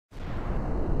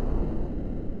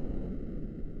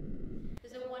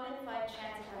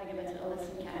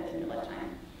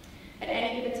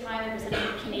time, the percentage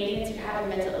of Canadians who have a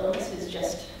mental illness is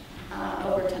just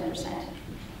over 10%.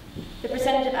 The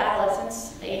percentage of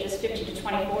adolescents, ages 15 to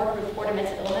 24, who report a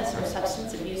mental illness or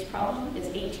substance abuse problem is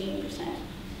 18%.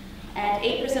 And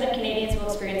 8% of Canadians will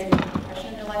experience depression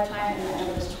in their lifetime, and that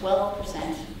number is 12%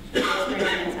 will experience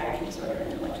an anxiety disorder in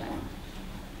their lifetime.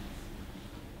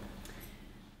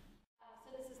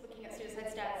 So this is looking at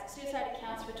suicide stats. Suicide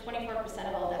accounts for 24%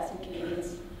 of all deaths in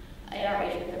Canadians in our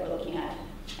age group that we're looking at,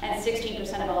 and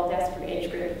 16% of all deaths for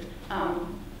age group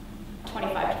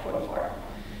 25 to 44.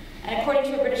 And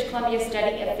according to a British Columbia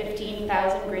study of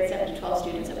 15,000 grade 7 to 12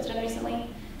 students that was done recently,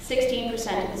 16%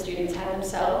 of the students had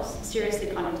themselves seriously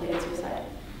contemplated suicide,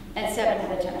 and 7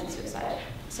 had attempted suicide.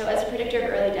 So as a predictor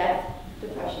of early death,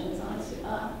 depression is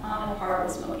on par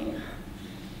with smoking.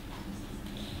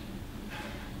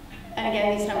 And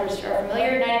again, these numbers are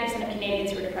familiar. 90% of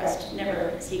Canadians who are depressed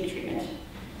never seek treatment.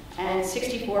 And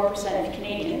 64% of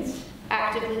Canadians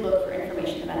actively look for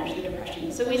information to manage their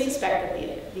depression. So we suspect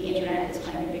that the internet is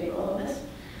playing a big role in this.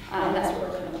 And that's what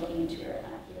we're kind of looking into here.